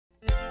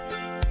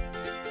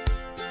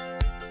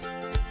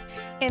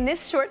In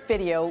this short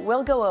video,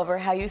 we'll go over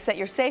how you set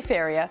your safe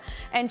area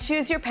and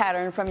choose your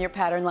pattern from your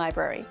pattern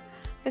library.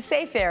 The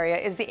safe area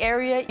is the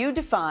area you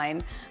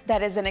define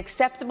that is an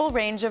acceptable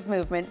range of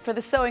movement for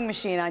the sewing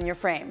machine on your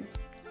frame.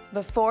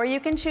 Before you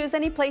can choose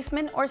any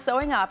placement or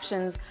sewing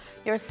options,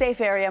 your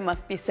safe area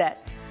must be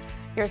set.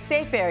 Your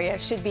safe area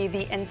should be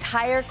the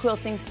entire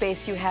quilting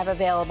space you have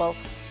available,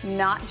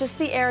 not just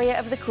the area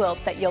of the quilt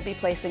that you'll be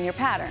placing your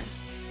pattern.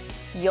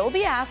 You'll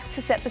be asked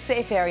to set the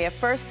safe area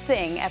first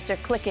thing after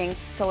clicking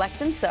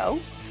Select and Sew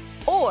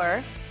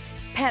or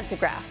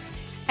Pantograph,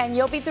 and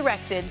you'll be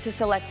directed to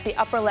select the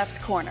upper left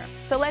corner.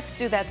 So let's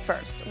do that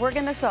first. We're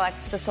going to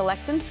select the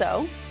Select and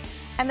Sew,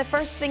 and the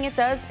first thing it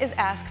does is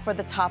ask for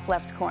the top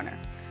left corner.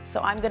 So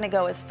I'm going to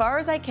go as far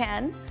as I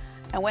can,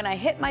 and when I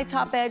hit my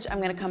top edge,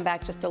 I'm going to come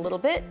back just a little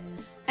bit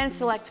and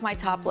select my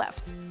top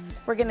left.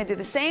 We're going to do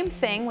the same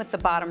thing with the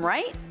bottom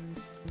right.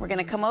 We're going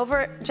to come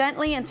over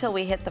gently until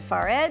we hit the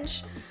far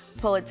edge,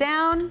 pull it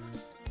down,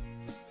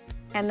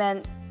 and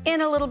then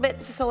in a little bit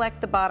to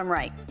select the bottom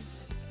right.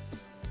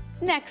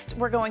 Next,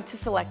 we're going to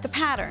select a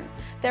pattern.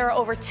 There are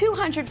over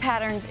 200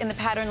 patterns in the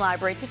pattern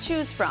library to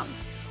choose from.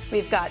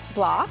 We've got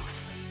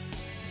blocks,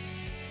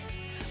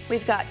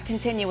 we've got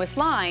continuous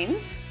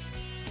lines,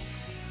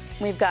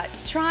 we've got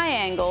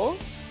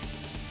triangles,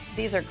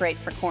 these are great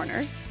for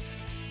corners,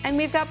 and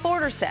we've got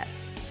border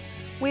sets.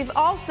 We've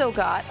also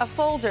got a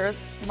folder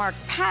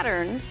marked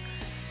patterns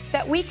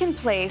that we can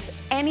place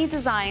any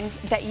designs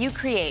that you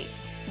create.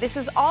 This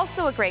is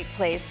also a great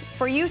place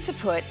for you to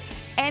put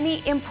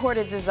any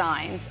imported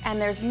designs, and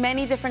there's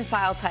many different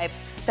file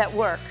types that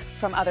work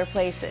from other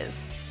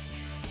places.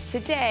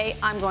 Today,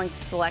 I'm going to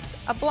select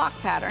a block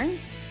pattern.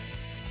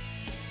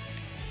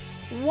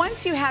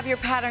 Once you have your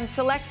pattern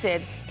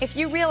selected, if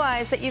you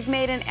realize that you've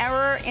made an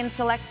error in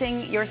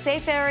selecting your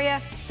safe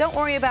area, don't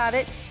worry about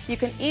it. You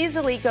can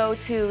easily go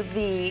to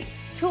the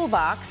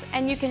toolbox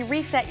and you can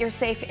reset your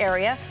safe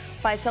area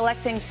by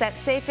selecting Set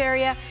Safe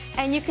Area,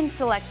 and you can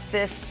select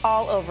this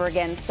all over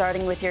again,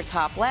 starting with your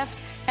top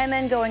left and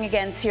then going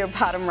again to your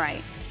bottom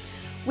right.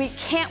 We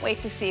can't wait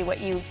to see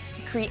what you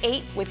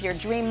create with your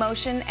Dream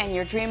Motion and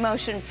your Dream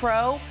Motion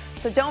Pro,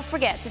 so don't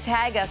forget to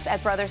tag us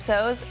at Brother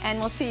Sews, and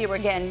we'll see you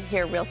again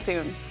here real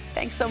soon.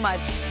 Thanks so much.